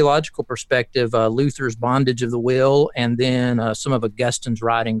from a theological perspective, Luther's Bondage of the Will, and then some of Augustine's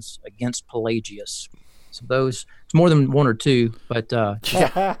writings against Pelagius. So those, it's more than one or two, but I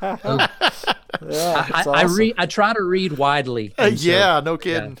try to read widely. No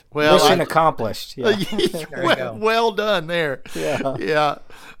kidding. Yeah. Well, mission accomplished. Yeah. well done there. Yeah.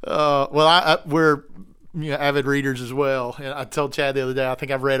 We're avid readers as well. And I told Chad the other day, I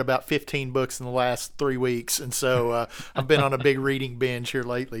think I've read about 15 books in the last 3 weeks. And so I've been on a big reading binge here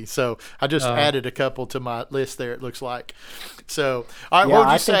lately. So I just added a couple to my list there, it looks like. So, all right, what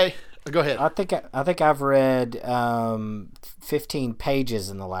would you say? Go ahead. I think I've read 15 pages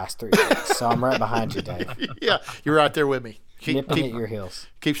in the last 3 weeks, so I'm right behind you, Dave. Yeah, you're right there with me. Nipping at your heels.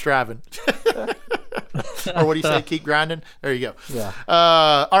 Keep striving. Or what do you say? Keep grinding? There you go. Yeah.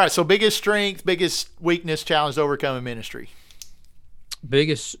 All right, so biggest strength, biggest weakness, challenge to overcome in ministry.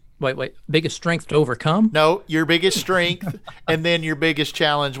 Biggest strength to overcome? No, your biggest strength and then your biggest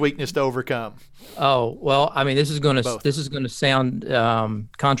challenge, weakness to overcome. Oh, well, I mean, this is going to sound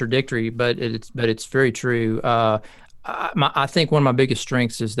contradictory, but it's very true. I think one of my biggest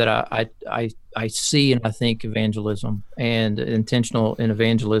strengths is that I see and I think evangelism and intentional in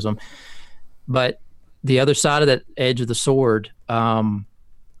evangelism. But the other side of that edge of the sword, I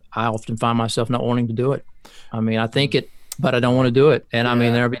often find myself not wanting to do it. I mean, I think it, but I don't want to do it. And I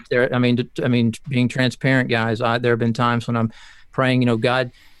mean, being transparent, guys, there have been times when I'm praying,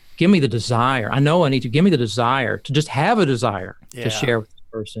 God, give me the desire. I know I need to give me the desire to just have a desire to share with this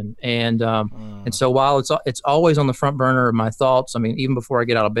person. And so while it's always on the front burner of my thoughts, I mean, even before I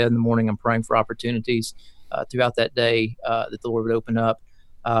get out of bed in the morning, I'm praying for opportunities throughout that day that the Lord would open up.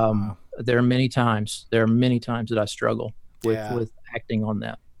 There are many times that I struggle with acting on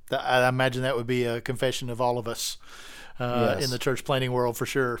that. I imagine that would be a confession of all of us in the church planting world, for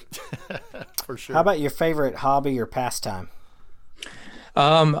sure. For sure. How about your favorite hobby or pastime?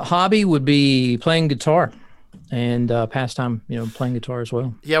 Hobby would be playing guitar, and pastime, playing guitar as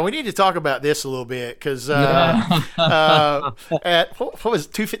well. Yeah, we need to talk about this a little bit because at what was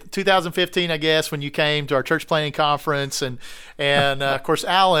it, 2015, I guess, when you came to our church planting conference, and of course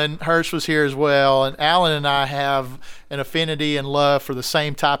Alan Hirsch was here as well, and Alan and I have an affinity and love for the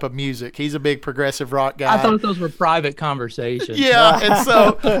same type of music. He's a big progressive rock guy. I thought those were private conversations. Yeah, and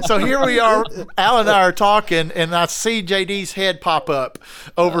so here we are. Alan and I are talking, and I see JD's head pop up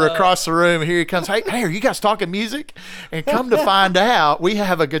over across the room. Here he comes. Hey, are you guys talking music? And come to find out, we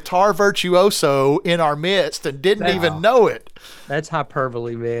have a guitar virtuoso in our midst and didn't even know it. That's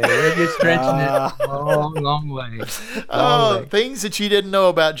hyperbole, man. You're stretching it a long, long way. Things that you didn't know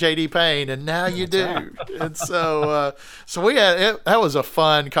about JD Payne, and now you do. Right. And so we had that was a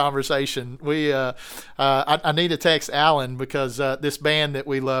fun conversation. I need to text Alan because this band that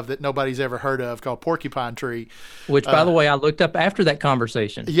we love that nobody's ever heard of called Porcupine Tree, which by the way I looked up after that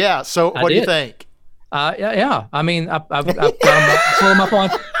conversation. Yeah. So what do you think? Yeah. I mean, I pulled them up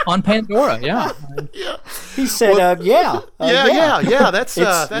on Pandora. Yeah. Yeah. He said, yeah. That's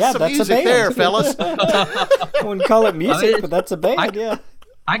some music there, fellas. I wouldn't call it music, but that's a band.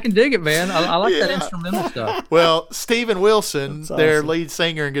 I can dig it, man. I like that instrumental stuff. Well, Steven Wilson, their lead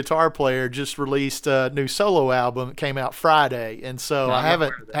singer and guitar player, just released a new solo album. It came out Friday, and so I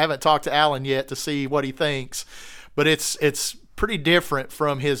haven't talked to Alan yet to see what he thinks, but it's pretty different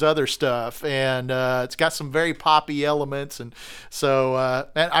from his other stuff, and it's got some very poppy elements, and so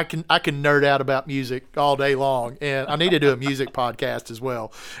and I can nerd out about music all day long, and I need to do a music podcast as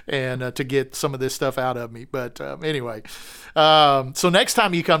well, and to get some of this stuff out of me. But anyway, so next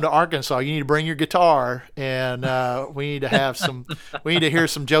time you come to Arkansas, you need to bring your guitar, and we need to have we need to hear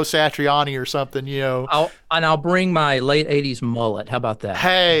some Joe Satriani or something, I'll bring my late '80s mullet. How about that?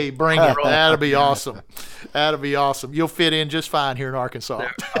 Hey, bring it. That'll be awesome. That'll be awesome. You'll fit in just fine here in Arkansas.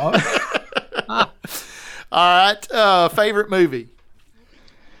 All right. Favorite movie?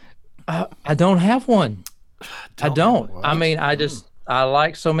 I don't have one. I don't. I mean, I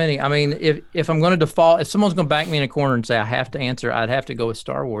like so many. I mean, if I'm going to default, if someone's going to back me in a corner and say I have to answer, I'd have to go with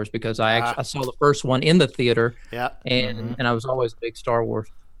Star Wars because I saw the first one in the theater. Yeah. And I was always a big Star Wars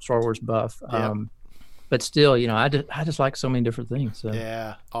buff. Yeah. But still, I just like so many different things. So.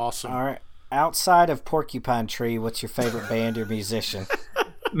 Yeah. Awesome. All right. Outside of Porcupine Tree, what's your favorite band or musician?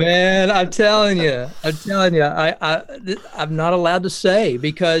 Man, I'm telling you, I'm not allowed to say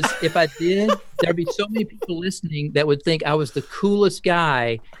because if I did, there'd be so many people listening that would think I was the coolest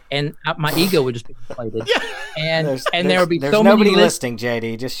guy, and my ego would just be inflated. And there would be so nobody many listening,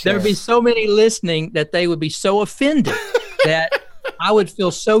 JD. Just share. There would be so many listening that they would be so offended that I would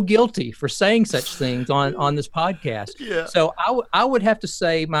feel so guilty for saying such things on this podcast. Yeah. So I would have to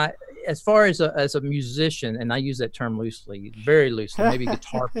say as far as a musician, and I use that term loosely, very loosely, maybe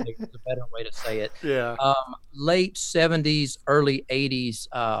guitar player is a better way to say it. Yeah. Late 70s, early 80s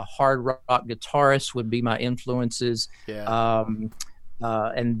hard rock guitarists would be my influences. Yeah.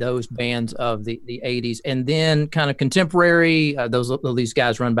 And those bands of the 80s. And then kind of contemporary, these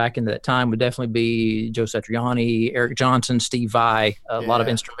guys run back into that time would definitely be Joe Satriani, Eric Johnson, Steve Vai, a lot of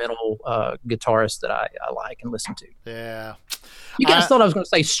instrumental guitarists that I like and listen to. Yeah. You guys thought I was going to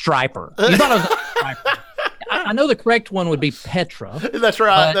say Stryper. You thought I was going to say Stryper. I know the correct one would be Petra. That's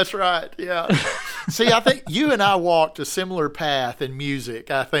right. That's right. Yeah. See, I think you and I walked a similar path in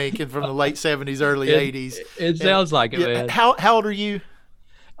music, I think, and from the late 70s, early 80s. It sounds like it, man. How old are you?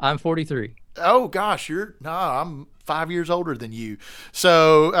 I'm 43. Oh, gosh, I'm 5 years older than you.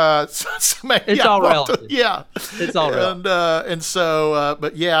 So, so maybe it's all relative. Yeah. It's all relative. And so,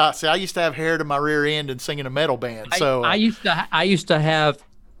 but yeah, see, I used to have hair to my rear end and sing in a metal band. So I used to have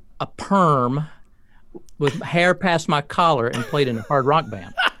a perm with hair past my collar and played in a hard rock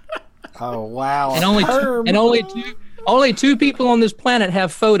band. Oh, wow. And only two people on this planet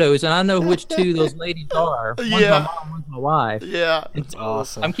have photos, and I know which two those ladies are. One's my mom, one's my wife. Yeah. It's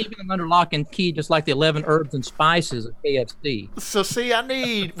awesome. I'm keeping them under lock and key, just like the 11 herbs and spices of KFC. So see,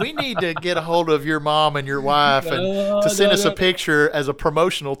 we need to get a hold of your mom and your wife and to send us a picture as a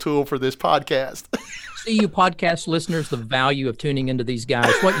promotional tool for this podcast. See, you podcast listeners, the value of tuning into these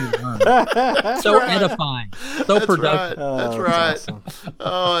guys. What you learn. So edifying. So productive. That's right. Awesome.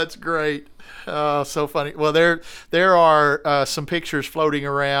 Oh, that's great. Oh, so funny. Well, there are some pictures floating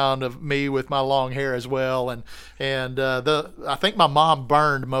around of me with my long hair as well, and I think my mom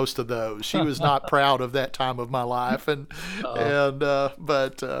burned most of those. She was not proud of that time of my life, but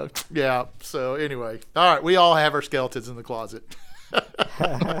yeah. So anyway, all right, we all have our skeletons in the closet.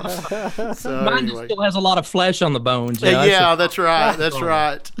 So mine anyway. still has a lot of flesh on the bones. Yeah, that's right. That's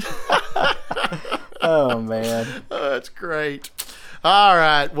right. Oh man, that's great. All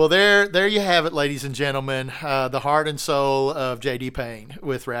right. Well, there you have it, ladies and gentlemen. The heart and soul of J.D. Payne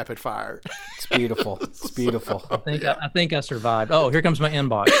with Rapid Fire. It's beautiful. It's beautiful. I think I survived. Oh, here comes my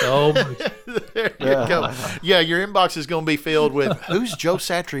inbox. Oh, there you go. Yeah, your inbox is going to be filled with who's Joe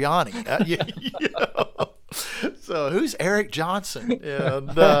Satriani? So who's Eric Johnson?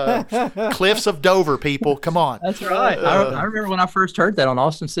 And Cliffs of Dover, people. Come on. That's right. I remember when I first heard that on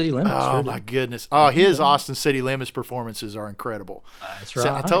Austin City Limits. Oh, my goodness. Oh, his Austin City Limits performances are incredible. That's right.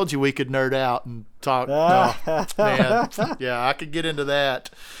 So I told you we could nerd out and talk. Oh, man. Yeah, I could get into that.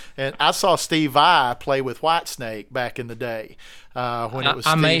 And I saw Steve Vai play with Whitesnake back in the day. When it was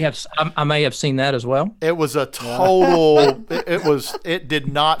I may have seen that as well. It was a total. It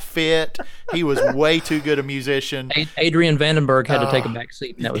did not fit. He was way too good a musician. Adrian Vandenberg had to take a back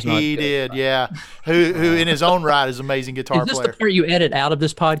seat, and that was not he good. did, yeah. Who in his own right is an amazing guitar Is this player. the part you edit out of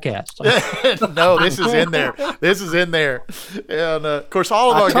this podcast? No, this is in there. This is in there, and of course,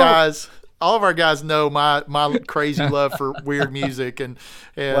 all of our guys know my crazy love for weird music, and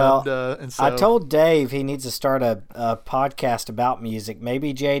so I told Dave he needs to start a podcast about music.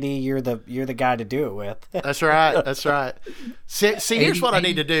 Maybe JD, you're the guy to do it with. That's right. That's right. See, here's what I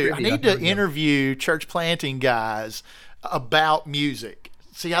need to do. I need to interview church planting guys about music.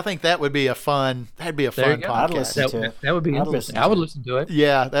 See, I think that would be a fun. That'd be a fun podcast. I'd listen to it. That would be interesting. I would listen to it.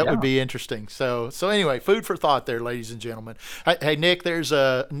 Yeah, that would be interesting. So anyway, food for thought there, ladies and gentlemen. Hey, Nick, there's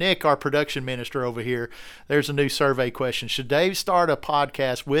Nick, our production minister over here. There's a new survey question. Should Dave start a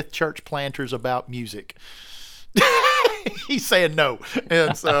podcast with church planters about music? He's saying no,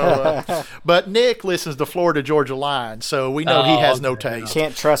 and so but Nick listens to Florida Georgia Line, so we know he has no taste.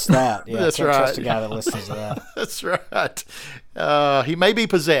 Can't trust that. Yeah, That's can't right. trust a guy that listens to that. That's right. He may be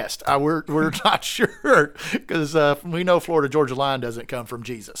possessed. We're not sure because we know Florida Georgia Line doesn't come from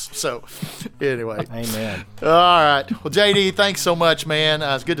Jesus. So anyway, amen. All right. Well, JD, thanks so much, man.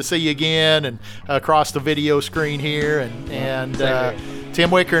 It's good to see you again and across the video screen here. And Tim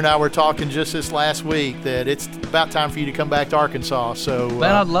Wicker and I were talking just this last week that it's about time for you to come back to Arkansas. So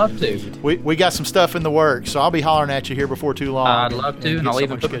man, I'd love to. We got some stuff in the works, so I'll be hollering at you here before too long. I'd love to, and I'll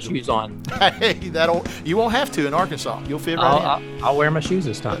even put my shoes on. Hey, you won't have to in Arkansas. You'll fit right in. I'll wear my shoes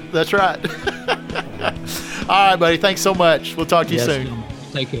this time. That's right. All right, buddy. Thanks so much. We'll talk to you soon.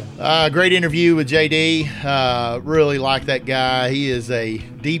 Take care. Great interview with JD. Really like that guy. He is a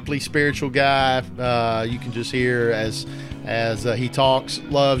deeply spiritual guy. You can just hear as he talks,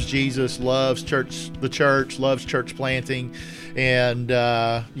 loves Jesus, loves the church, loves church planting, and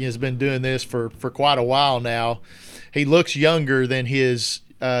he has been doing this for quite a while now. He looks younger than his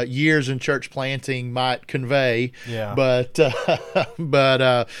years in church planting might convey. Yeah. But and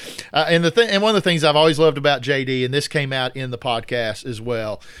one of the things I've always loved about JD, and this came out in the podcast as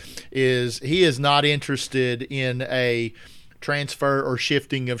well, is he is not interested in a transfer or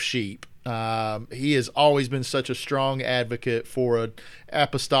shifting of sheep. He has always been such a strong advocate for an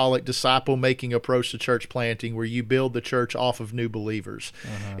apostolic disciple-making approach to church planting where you build the church off of new believers.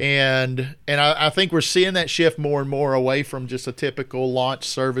 And I think we're seeing that shift more and more away from just a typical launch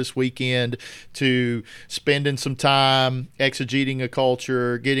service weekend to spending some time exegeting a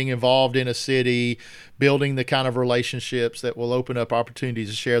culture, getting involved in a city, building the kind of relationships that will open up opportunities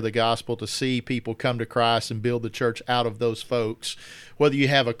to share the gospel, to see people come to Christ and build the church out of those folks. Whether you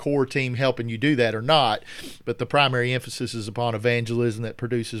have a core team team helping you do that or not, but the primary emphasis is upon evangelism that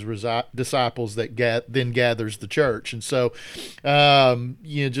produces disciples that then gathers the church. And so,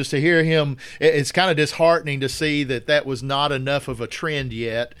 just to hear him, it's kind of disheartening to see that was not enough of a trend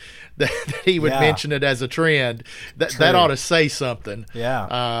yet, that he would mention it as a trend. That ought to say something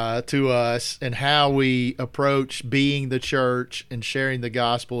to us and how we approach being the church and sharing the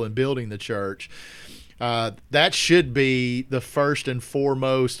gospel and building the church. That should be the first and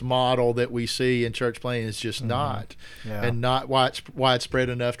foremost model that we see in church planting. Is just not, and not widespread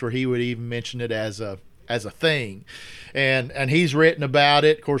enough to where he would even mention it as a thing. And he's written about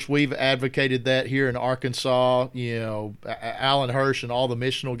it. Of course, we've advocated that here in Arkansas. Alan Hirsch and all the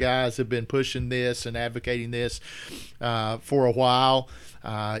missional guys have been pushing this and advocating this for a while.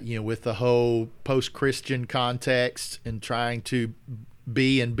 With the whole post-Christian context and trying to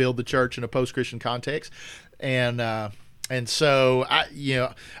be and build the church in a post-Christian context, and so I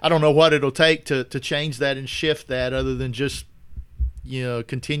don't know what it'll take to change that and shift that, other than just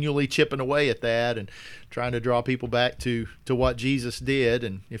continually chipping away at that and trying to draw people back to what Jesus did.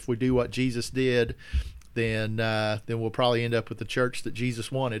 And if we do what Jesus did, then we'll probably end up with the church that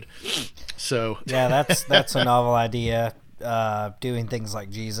Jesus wanted. So that's a novel idea. Doing things like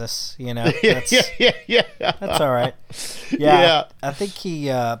Jesus, that's, that's all right. I think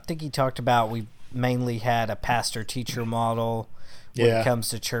he talked about, we mainly had a pastor-teacher model when it comes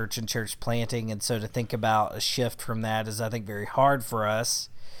to church and church planting, and so to think about a shift from that is, I think, very hard for us.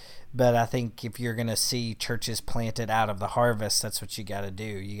 But I think if you're going to see churches planted out of the harvest, that's what you got to do.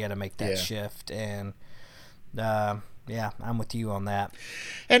 You got to make that shift, and I'm with you on that.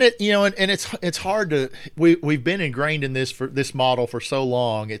 And it's hard to, we've been ingrained in this model for so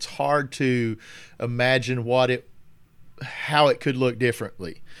long. It's hard to imagine how it could look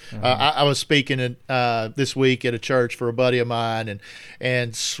differently. I was speaking this week at a church for a buddy of mine,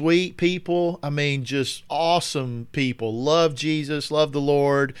 and sweet people. I mean, just awesome people. Love Jesus, love the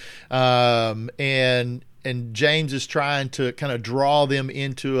Lord, and James is trying to kind of draw them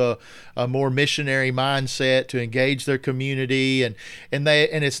into a more missionary mindset to engage their community, and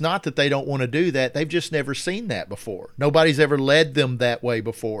it's not that they don't want to do that. They've just never seen that before. Nobody's ever led them that way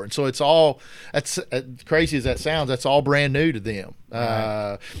before, and so that's crazy as that sounds. That's all brand new to them.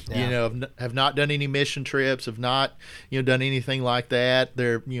 Right. Have not done any mission trips, have not done anything like that.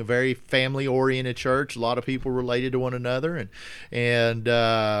 They're very family oriented church. A lot of people related to one another, and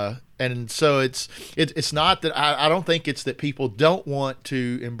so it's not that I don't think it's that people don't want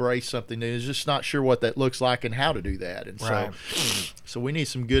to embrace something new. It's just not sure what that looks like and how to do that. And so we need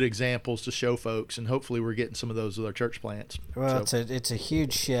some good examples to show folks, and hopefully we're getting some of those with our church plants. Well, it's a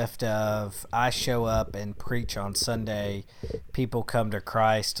huge shift of, I show up and preach on Sunday, people come to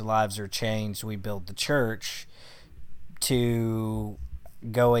Christ, lives are changed, we build the church, to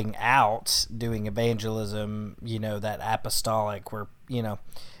going out, doing evangelism, that apostolic, where,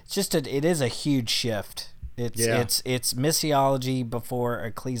 it is a huge shift. It's missiology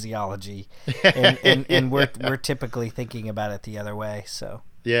before ecclesiology, and we're typically thinking about it the other way. So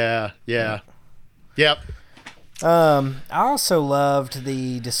yep. I also loved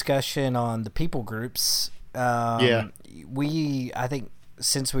the discussion on the people groups. I think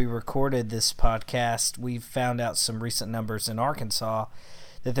since we recorded this podcast, we've found out some recent numbers in Arkansas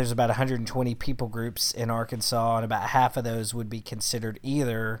that there's about 120 people groups in Arkansas, and about half of those would be considered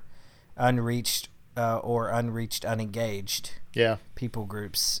either unreached or unreached, unengaged people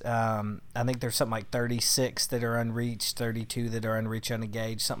groups. I think there's something like 36 that are unreached, 32 that are unreached,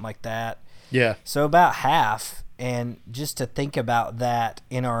 unengaged, something like that. Yeah. So about half, and just to think about that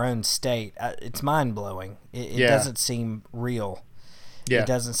in our own state, it's mind-blowing. It doesn't seem real. Yeah. It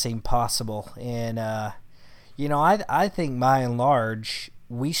doesn't seem possible. And, I think by and large,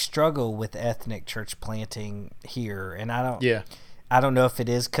 we struggle with ethnic church planting here, and I don't know if it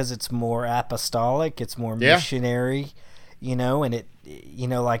is because it's more apostolic, it's more missionary, and I've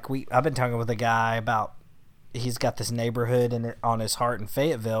been talking with a guy about, he's got this neighborhood on his heart in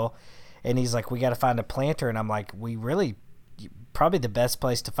Fayetteville, and he's like, we got to find a planter, and I'm like, probably the best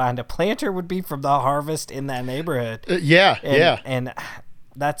place to find a planter would be from the harvest in that neighborhood. And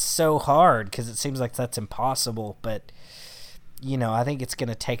that's so hard because it seems like that's impossible, but I think it's going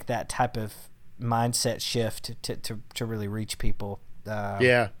to take that type of mindset shift to really reach people.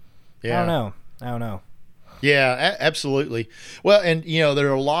 I don't know. Yeah, absolutely. Well, and there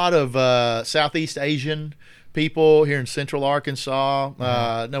are a lot of Southeast Asian people here in Central Arkansas.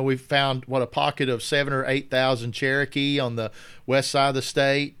 We've found a pocket of 7,000 or 8,000 Cherokee on the west side of the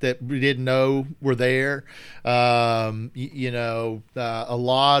state that we didn't know were there. A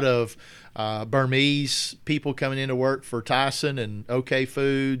lot of Burmese people coming into work for Tyson and OK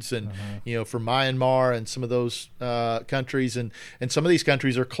Foods, and from Myanmar and some of those countries, and some of these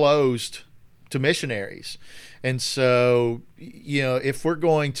countries are closed to missionaries. And so if we're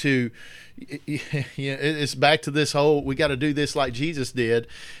going to, it's back to this whole, we got to do this like Jesus did,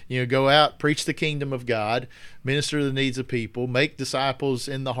 go out, preach the kingdom of God, minister to the needs of people, make disciples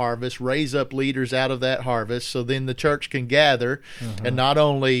in the harvest, raise up leaders out of that harvest, so then the church can gather and not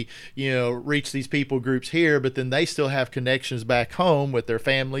only, reach these people groups here, but then they still have connections back home with their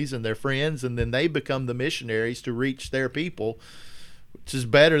families and their friends, and then they become the missionaries to reach their people, which is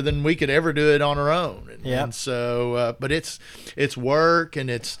better than we could ever do it on our own. And so, but it's work, and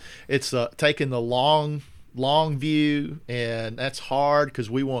it's taking the long view, and that's hard because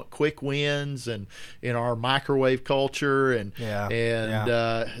we want quick wins, and in our microwave culture, and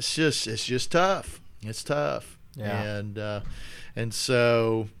it's just tough. It's tough. And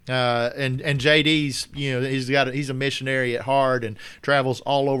so and JD's he's a missionary at heart and travels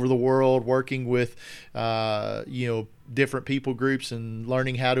all over the world working with different people groups and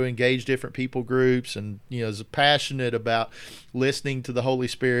learning how to engage different people groups, and is passionate about listening to the Holy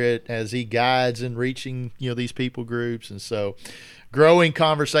Spirit as he guides and reaching these people groups. And so growing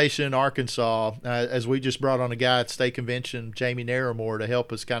conversation in Arkansas, as we just brought on a guy at State Convention, Jamie Narramore, to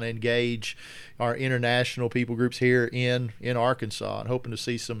help us kind of engage our international people groups here in Arkansas, and hoping to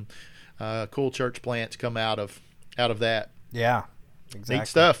see some cool church plants come out of that. Yeah, exactly.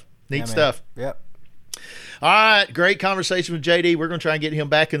 Neat stuff. Yep. All right, great conversation with JD. We're going to try and get him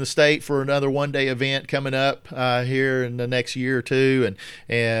back in the state for another one-day event coming up here in the next year or two,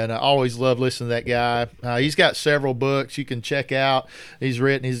 and I always love listening to that guy. He's got several books you can check out. He's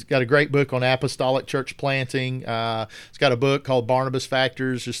got a great book on apostolic church planting. He's got a book called Barnabas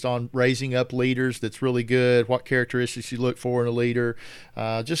Factors, just on raising up leaders, that's really good, what characteristics you look for in a leader.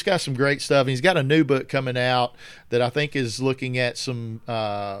 Just got some great stuff. And he's got a new book coming out that I think is looking at some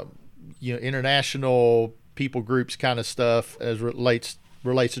international people groups kind of stuff as relates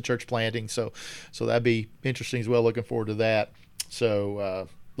to church planting. So that'd be interesting as well. Looking forward to that. So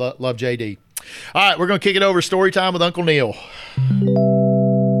love JD. All right, we're going to kick it over to story time with Uncle Neil.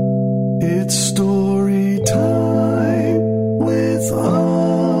 It's story time with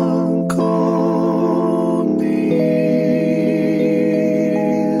Uncle Neil.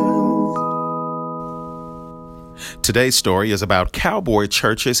 Today's story is about cowboy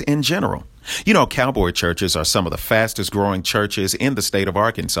churches in general. Cowboy churches are some of the fastest growing churches in the state of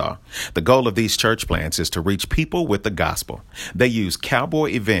Arkansas. The goal of these church plants is to reach people with the gospel. They use cowboy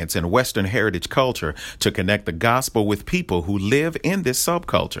events and Western heritage culture to connect the gospel with people who live in this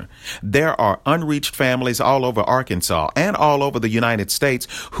subculture. There are unreached families all over Arkansas and all over the United States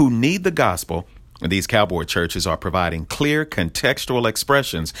who need the gospel. These cowboy churches are providing clear contextual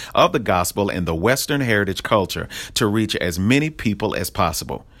expressions of the gospel in the Western heritage culture to reach as many people as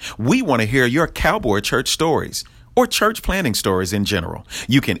possible. We want to hear your cowboy church stories or church planting stories in general.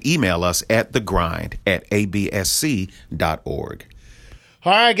 You can email us at thegrind@absc.org.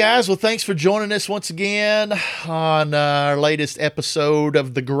 All right, guys. Well, thanks for joining us once again on our latest episode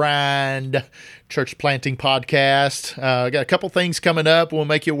of The Grind Church Planting Podcast. We got a couple things coming up we'll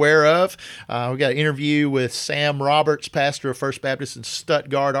make you aware of. We got an interview with Sam Roberts, pastor of First Baptist in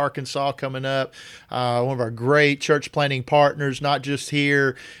Stuttgart, Arkansas, coming up. One of our great church planting partners, not just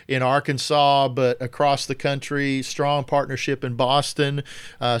here in Arkansas, but across the country. Strong partnership in Boston,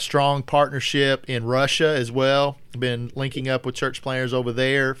 strong partnership in Russia as well. Been linking up with church planters over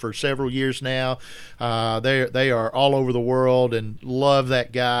there for several years now. They are all over the world, and love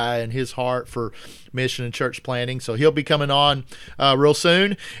that guy and his heart for mission and church planting. So he'll be coming on real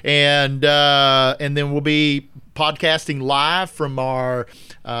soon, and then we'll be podcasting live from our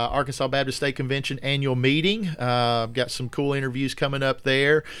Arkansas Baptist State Convention annual meeting. Got some cool interviews coming up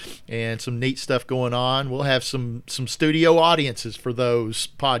there and some neat stuff going on. We'll have some studio audiences for those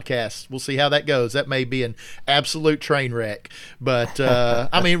podcasts. We'll see how that goes. That may be an absolute train wreck, but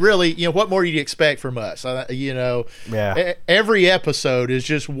I mean, really, what more do you expect from us? Every episode is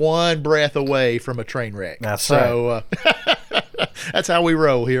just one breath away from a train wreck. That's right. That's how we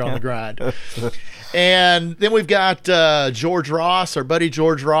roll here on The Grind. And then we've got George Ross, our buddy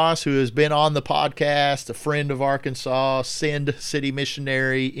George Ross, who has been on the podcast, a friend of Arkansas, Send City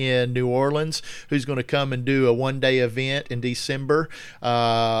missionary in New Orleans, who's going to come and do a one-day event in December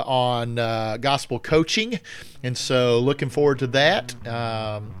on gospel coaching. And so looking forward to that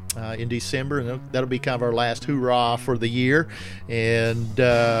in December. And that'll be kind of our last hoorah for the year. And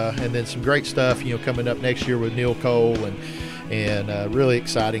then some great stuff, coming up next year with Neil Cole and really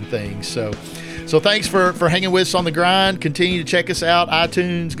exciting things. So So thanks for hanging with us on the grind. Continue to check us out: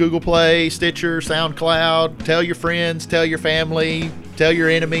 iTunes, Google Play, Stitcher, SoundCloud. Tell your friends, tell your family, tell your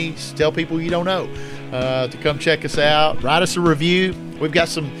enemies, tell people you don't know to come check us out. Write us a review. We've got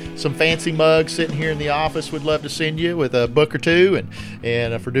some fancy mugs sitting here in the office. We'd love to send you with a book or two,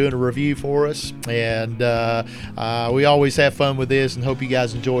 and for doing a review for us. And we always have fun with this, and hope you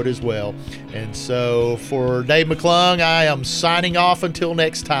guys enjoyed as well. And so for Dave McClung, I am signing off until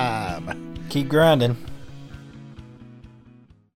next time. Keep grinding.